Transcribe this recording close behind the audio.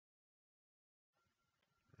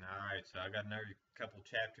Alright, so I got another couple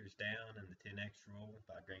chapters down in the 10x rule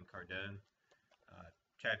by Grant Cardone.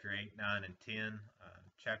 Chapter 8, 9, and 10.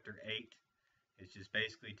 Chapter 8 is just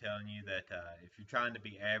basically telling you that if you're trying to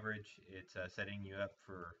be average, it's setting you up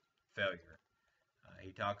for failure.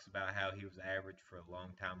 He talks about how he was average for a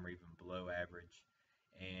long time or even below average,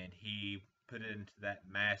 and he put it into that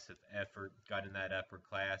massive effort, got in that upper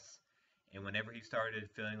class, and whenever he started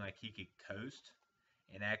feeling like he could coast,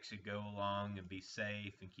 and actually go along and be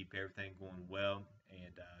safe and keep everything going well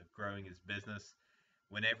and growing his business.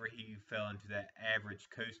 Whenever he fell into that average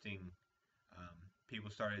coasting,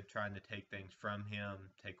 people started trying to take things from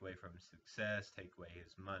him, take away from his success, take away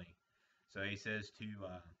his money. So he says to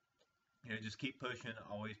just keep pushing,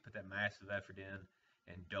 always put that massive effort in,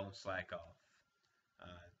 and don't slack off.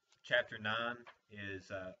 Chapter 9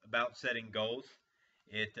 is about setting goals.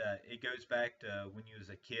 It goes back to when you was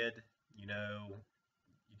a kid. You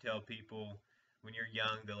tell people when you're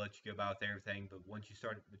young they'll let you go about everything, but once you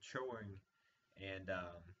start maturing and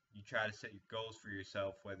you try to set your goals for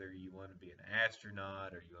yourself, whether you want to be an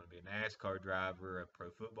astronaut or you want to be a NASCAR driver, a pro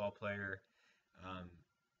football player, um,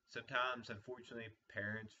 sometimes unfortunately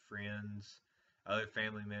parents, friends, other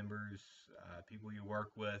family members, people you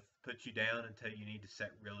work with put you down and tell you need to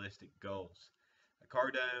set realistic goals.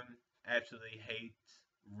 Cardone absolutely hates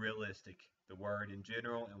realistic, the word in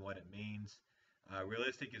general and what it means.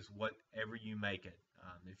 Realistic is whatever you make it.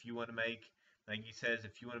 If you want to make, like he says,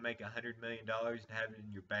 if you want to make $100 million and have it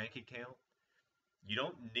in your bank account, you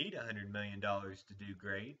don't need $100 million to do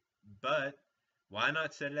great, but why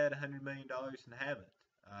not set it at $100 million and have it?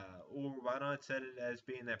 Or why not set it as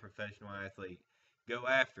being that professional athlete? Go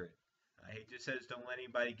after it. He just says don't let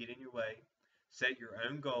anybody get in your way. Set your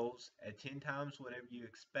own goals at 10 times whatever you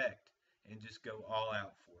expect and just go all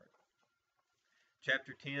out for it.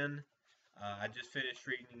 Chapter 10, I just finished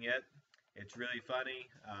reading it. It's really funny.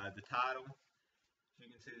 The title, if you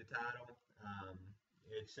can see the title,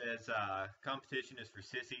 it says competition is for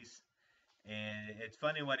sissies. And it's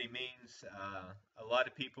funny what he means. A lot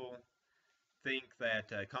of people think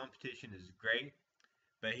that competition is great,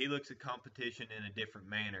 but he looks at competition in a different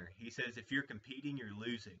manner. He says if you're competing, you're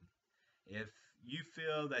losing. If you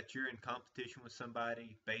feel that you're in competition with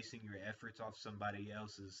somebody, basing your efforts off somebody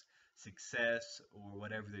else's success or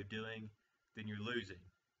whatever they're doing, then you're losing.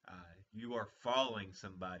 You are following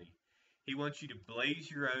somebody. He wants you to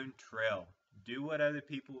blaze your own trail. Do what other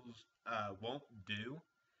people won't do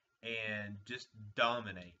and just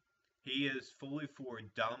dominate. He is fully for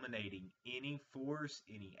dominating any force,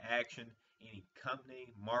 any action, any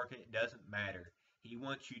company, market, it doesn't matter. He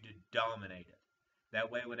wants you to dominate it.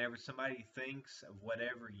 That way, whenever somebody thinks of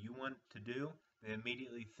whatever you want to do, they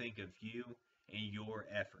immediately think of you and your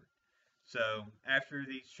effort. So, after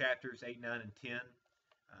these chapters 8, 9, and 10,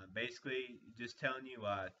 basically just telling you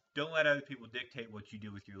don't let other people dictate what you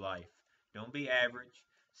do with your life. Don't be average.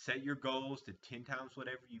 Set your goals to 10 times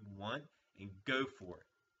whatever you want and go for it.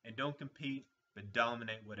 And don't compete, but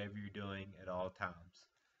dominate whatever you're doing at all times.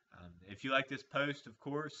 If you like this post, of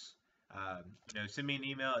course, send me an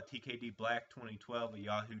email at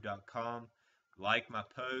tkdblack2012@yahoo.com. Like my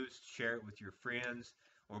post, share it with your friends,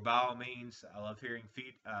 or by all means, I love hearing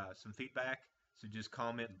some feedback, so just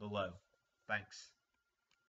comment below. Thanks.